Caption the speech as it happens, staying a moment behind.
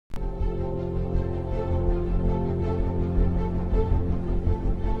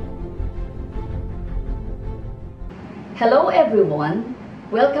Hello everyone!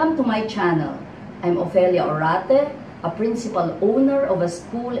 Welcome to my channel. I'm Ofelia Orate, a principal owner of a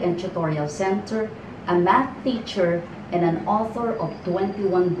school and tutorial center, a math teacher, and an author of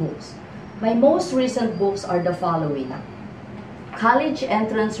 21 books. My most recent books are the following: College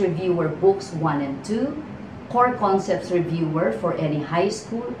Entrance Reviewer Books 1 and 2, Core Concepts Reviewer for any high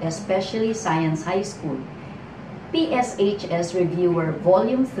school, especially Science High School, PSHS Reviewer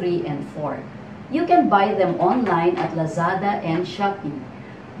Volume 3 and 4. You can buy them online at Lazada and Shopee.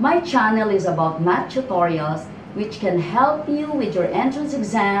 My channel is about math tutorials which can help you with your entrance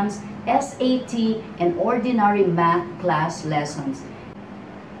exams, SAT, and ordinary math class lessons.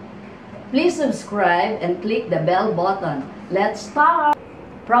 Please subscribe and click the bell button. Let's start!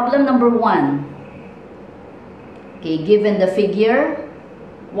 Problem number 1. Okay, given the figure,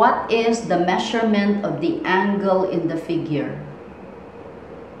 what is the measurement of the angle in the figure?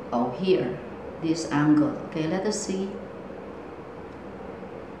 Oh, here. This angle. Okay, let us see.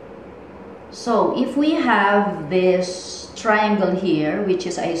 So, if we have this triangle here, which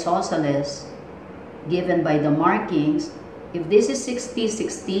is isosceles, given by the markings, if this is 60,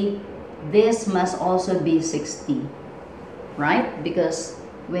 60, this must also be 60, right? Because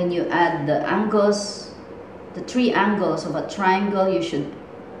when you add the angles, the three angles of a triangle, you should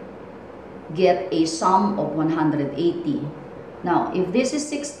get a sum of 180. Now, if this is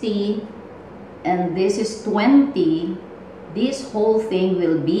 60, and this is 20, this whole thing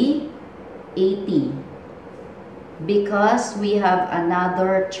will be 80 because we have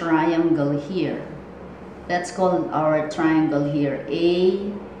another triangle here. Let's call our triangle here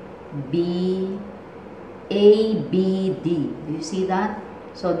A, B, D. Do you see that?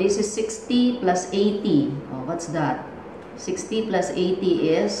 So this is 60 plus 80. Oh, what's that? 60 plus 80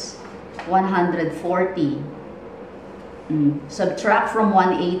 is 140. Subtract from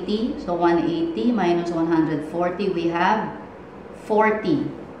 180, so 180 minus 140, we have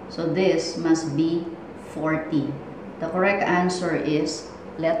 40. So this must be 40. The correct answer is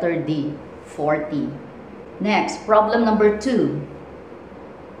letter D, 40. Next, problem number 2.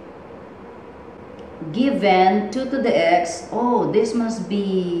 Given 2 to the x, oh, this must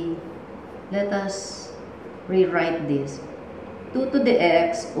be, let us rewrite this. 2 to the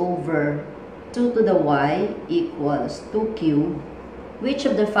x over 2 to the y equals 2 cubed. Which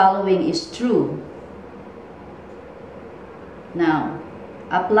of the following is true? Now,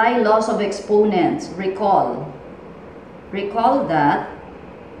 apply laws of exponents. Recall that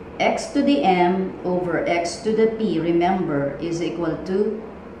x to the m over x to the p, remember, is equal to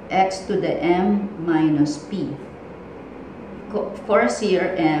x to the m minus p. Of course,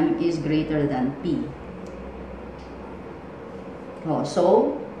 here m is greater than p. Oh,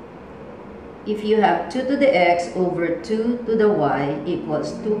 so if you have 2 to the x over 2 to the y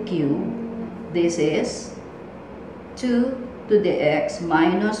equals 2 cubed, this is 2 to the x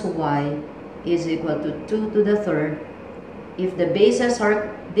minus y is equal to 2 to the third. If the bases are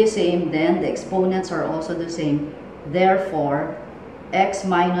the same, then the exponents are also the same. Therefore, x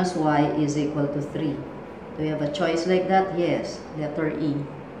minus y is equal to 3. Do you have a choice like that? Yes, letter E.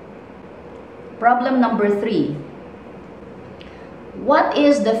 Problem number 3. What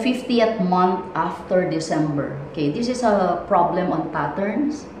is the 50th month after December? Okay, this is a problem on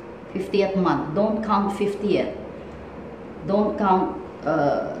patterns. 50th month. Don't count 50th. Don't count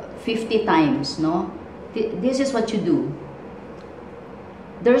 50 times, no? This is what you do.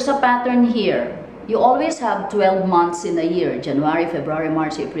 There's a pattern here. You always have 12 months in a year. January, February,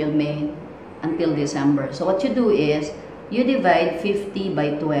 March, April, May, until December. So what you do is, you divide 50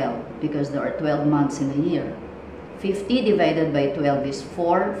 by 12 because there are 12 months in a year. 50 divided by 12 is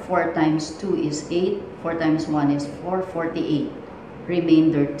 4. 4 times 2 is 8. 4 times 1 is 4. 48.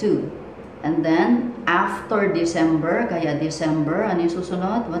 Remainder 2. And then, after December, kaya December, ano yung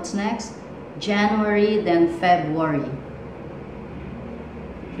susunod? What's next? January, then February.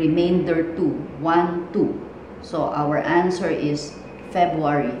 Remainder 2. 1, 2. So, our answer is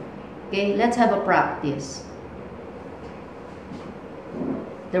February. Okay, let's have a practice.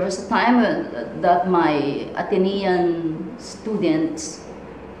 There was a time that my Atenean students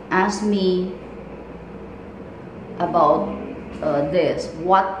asked me about this.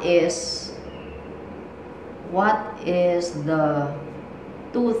 What is the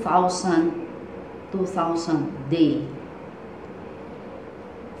 2000 day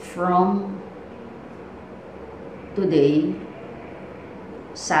from today,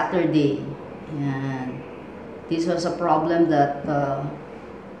 Saturday? And this was a problem that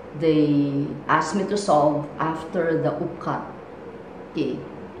they asked me to solve after the UPCAT. Okay,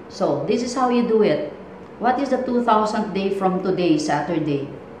 so this is how you do it. What is the 2000th day from today, Saturday?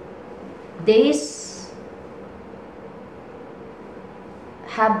 Days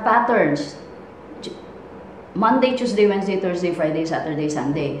have patterns. Monday, Tuesday, Wednesday, Thursday, Friday, Saturday,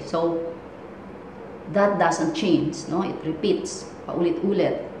 Sunday. So, that doesn't change, no? It repeats,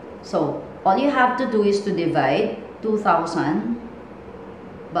 paulit-ulit. So, all you have to do is to divide 2,000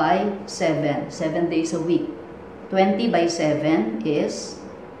 by 7 days a week. 20 by 7 is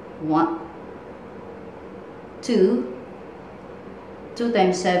 2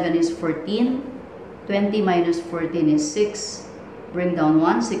 times 7 is 14. 20 minus 14 is 6. Bring down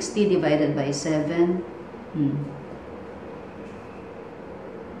 1. 60 divided by 7.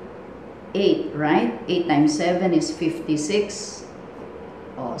 8, right? 8 times 7 is 56.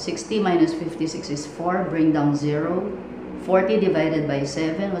 60 minus 56 is 4. Bring down 0. 40 divided by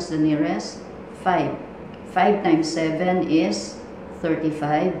 7. What's the nearest? 5. 5 times 7 is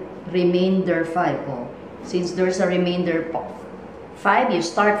 35. Remainder 5. Since there's a remainder 5, you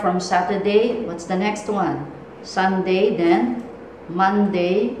start from Saturday. What's the next one? Sunday, then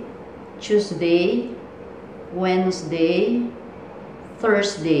Monday, Tuesday, Wednesday,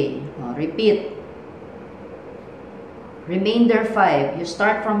 Thursday. Repeat. Remainder 5. You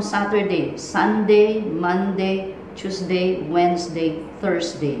start from Saturday, Sunday, Monday, Tuesday, Wednesday,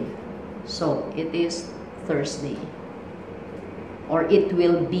 Thursday. So, it is Thursday. Or it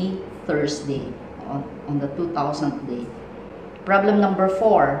will be Thursday on the 2000th day. Problem number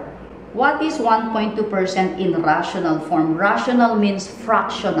 4. What is 1.2% in rational form? Rational means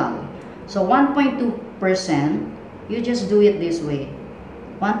fractional. So 1.2%, you just do it this way.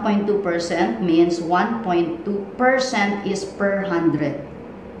 1.2% means 1.2% is per 100.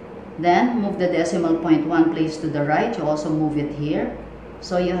 Then move the decimal point one place to the right. You also move it here.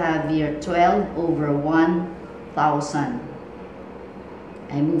 So you have here 12 over 1,000.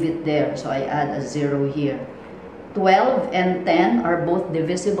 I move it there, so I add a 0 here. 12 and 10 are both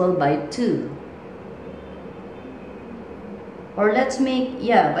divisible by 2. Or let's make,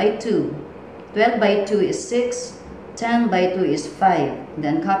 by 2. 12 by 2 is 6. 10 by 2 is 5.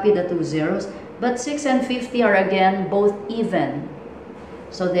 Then copy the 2 zeros. But 6 and 50 are again both even.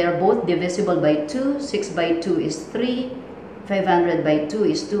 So they are both divisible by 2. 6 by 2 is 3. 500 by 2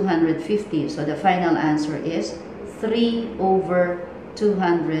 is 250. So the final answer is 3 over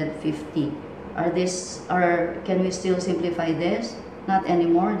 250. Can we still simplify this? Not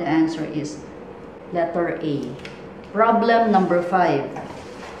anymore. The answer is letter A. Problem number 5.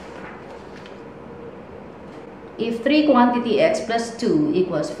 If 3 quantity x plus 2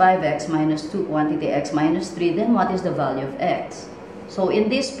 equals 5x minus 2 quantity x minus 3, then what is the value of x? So in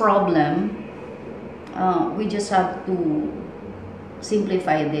this problem, we just have to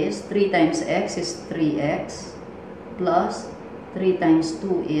simplify this. 3 times x is 3x plus 3 times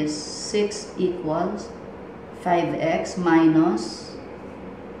 2 is 6 equals 5x minus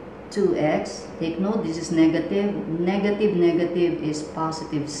 2x. Take note, this is negative. Negative is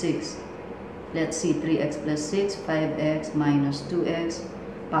positive 6. Let's see, 3x plus 6, 5x minus 2x,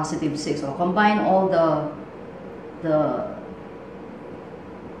 positive 6. So combine all the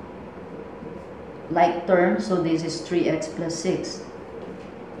like terms. So this is 3x plus 6.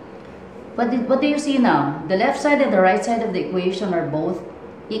 But what do you see now? The left side and the right side of the equation are both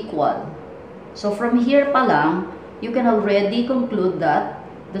equal. So from here pa lang, you can already conclude that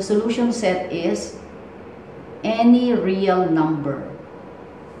the solution set is any real number.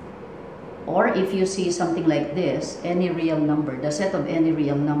 Or if you see something like this, any real number, the set of any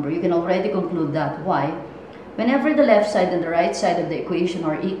real number, you can already conclude that. Why? Whenever the left side and the right side of the equation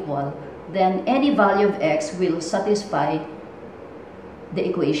are equal, then any value of x will satisfy the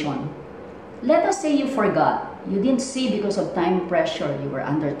equation. Let us say you forgot. You didn't see because of time pressure. You were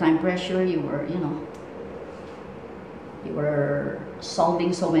under time pressure. You were, you were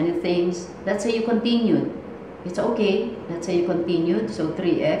solving so many things. Let's say you continued. It's okay. Let's say you continued. So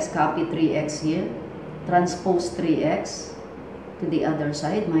 3x, copy 3x here. Transpose 3x to the other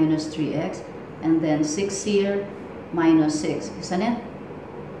side, minus 3x. And then 6 here, minus 6. Isn't it?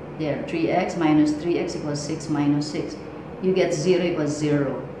 There, 3x minus 3x equals 6 minus 6. You get 0 equals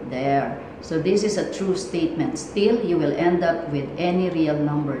 0. There. So this is a true statement. Still, you will end up with any real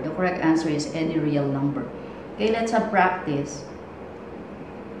number. The correct answer is any real number. Okay, let's have practice.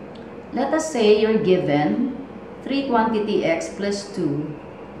 Let us say you're given 3 quantity x plus 2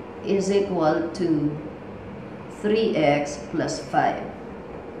 is equal to 3x plus 5.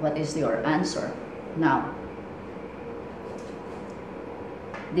 What is your answer? Now,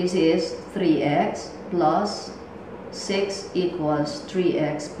 this is 3x plus 6 equals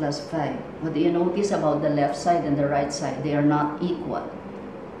 3x plus 5. What do you notice about the left side and the right side? They are not equal.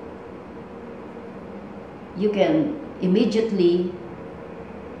 You can immediately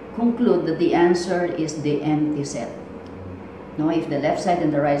conclude that the answer is the empty set. No, if the left side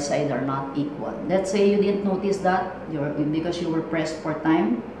and the right side are not equal. Let's say you didn't notice that because you were pressed for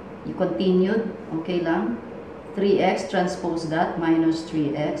time. You continued, okay lang. 3x transpose that minus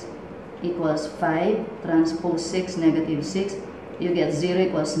 3x equals 5 transpose 6 negative 6. You get 0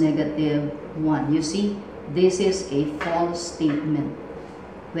 equals negative 1. You see, this is a false statement.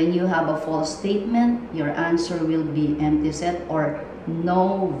 When you have a false statement, your answer will be empty set or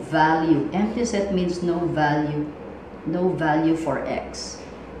no value. Empty set means no value. No value for x.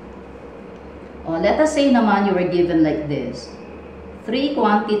 Let us say naman you were given like this. 3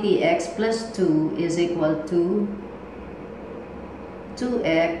 quantity x plus 2 is equal to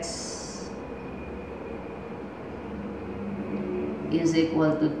 2x is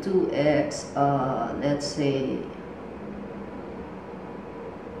equal to 2x, let's say,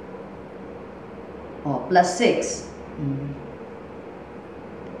 plus 6.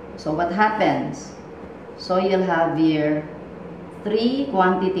 So what happens? So you'll have here 3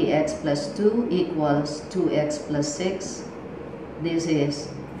 quantity x plus 2 equals 2x plus 6. This is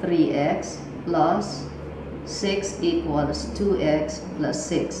 3x plus 6 equals 2x plus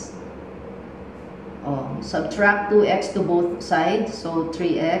 6. Subtract 2x to both sides. So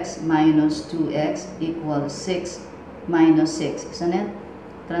 3x minus 2x equals 6 minus 6. Isn't it?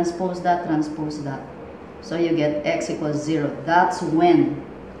 Transpose that, transpose that. So you get x equals 0. That's when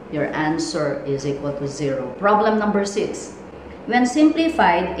your answer is equal to 0. Problem number 6. When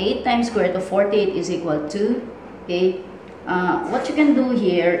simplified, 8 times square root of 48 is equal to, okay, what you can do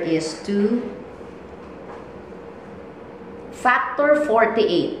here is to factor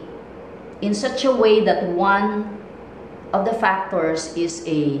 48 in such a way that one of the factors is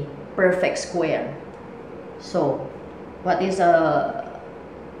a perfect square. So, what is a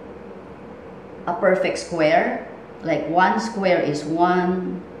perfect square? Like 1 square is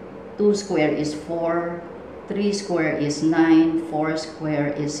 1, 2 square is 4, 3 square is 9, 4 square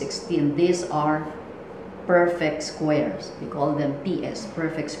is 16. These are perfect squares. We call them PS,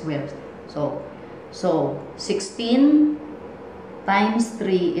 perfect squares. So 16 times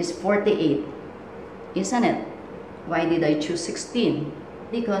 3 is 48, isn't it? Why did I choose 16?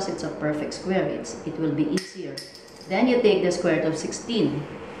 Because it's a perfect square. It will be easier. Then you take the square root of 16.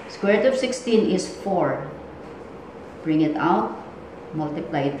 Square root of 16 is 4. Bring it out.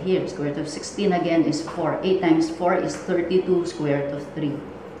 Multiply it here. Square root of 16 again is 4. 8 times 4 is 32 square root of 3.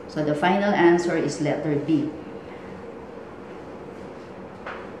 So the final answer is letter B.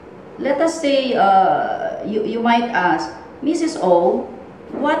 Let us say, you might ask, Mrs. O,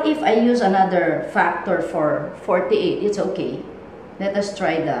 what if I use another factor for 48? It's okay. Let us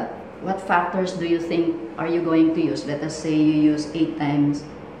try that. What factors do you think are you going to use? Let us say you use 8 times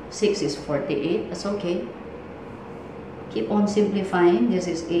 6 is 48. That's okay. Keep on simplifying. This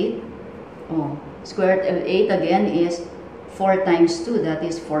is 8. Square root of 8 again is 4 times 2. That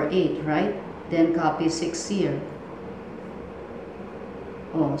is 48, right? Then copy 6 here.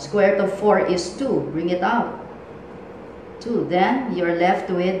 Square root of 4 is 2. Bring it out. 2. Then you're left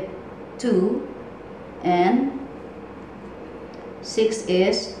with 2. And 6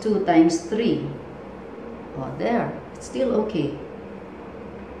 is 2 times 3. There. It's still okay.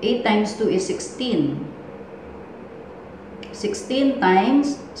 8 times 2 is 16. 16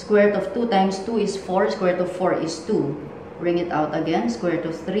 times square root of 2 times 2 is 4. Square root of 4 is 2. Bring it out again. Square root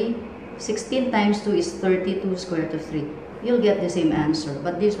of 3. 16 times 2 is 32. Square root of 3. You'll get the same answer,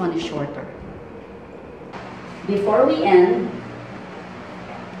 but this one is shorter. Before we end,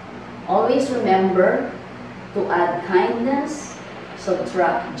 always remember to add kindness,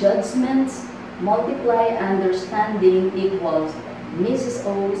 subtract judgments, multiply understanding equals Mrs.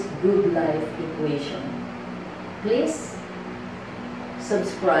 O's good life equation. Please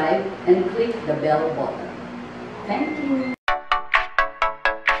subscribe and click the bell button. Thank you.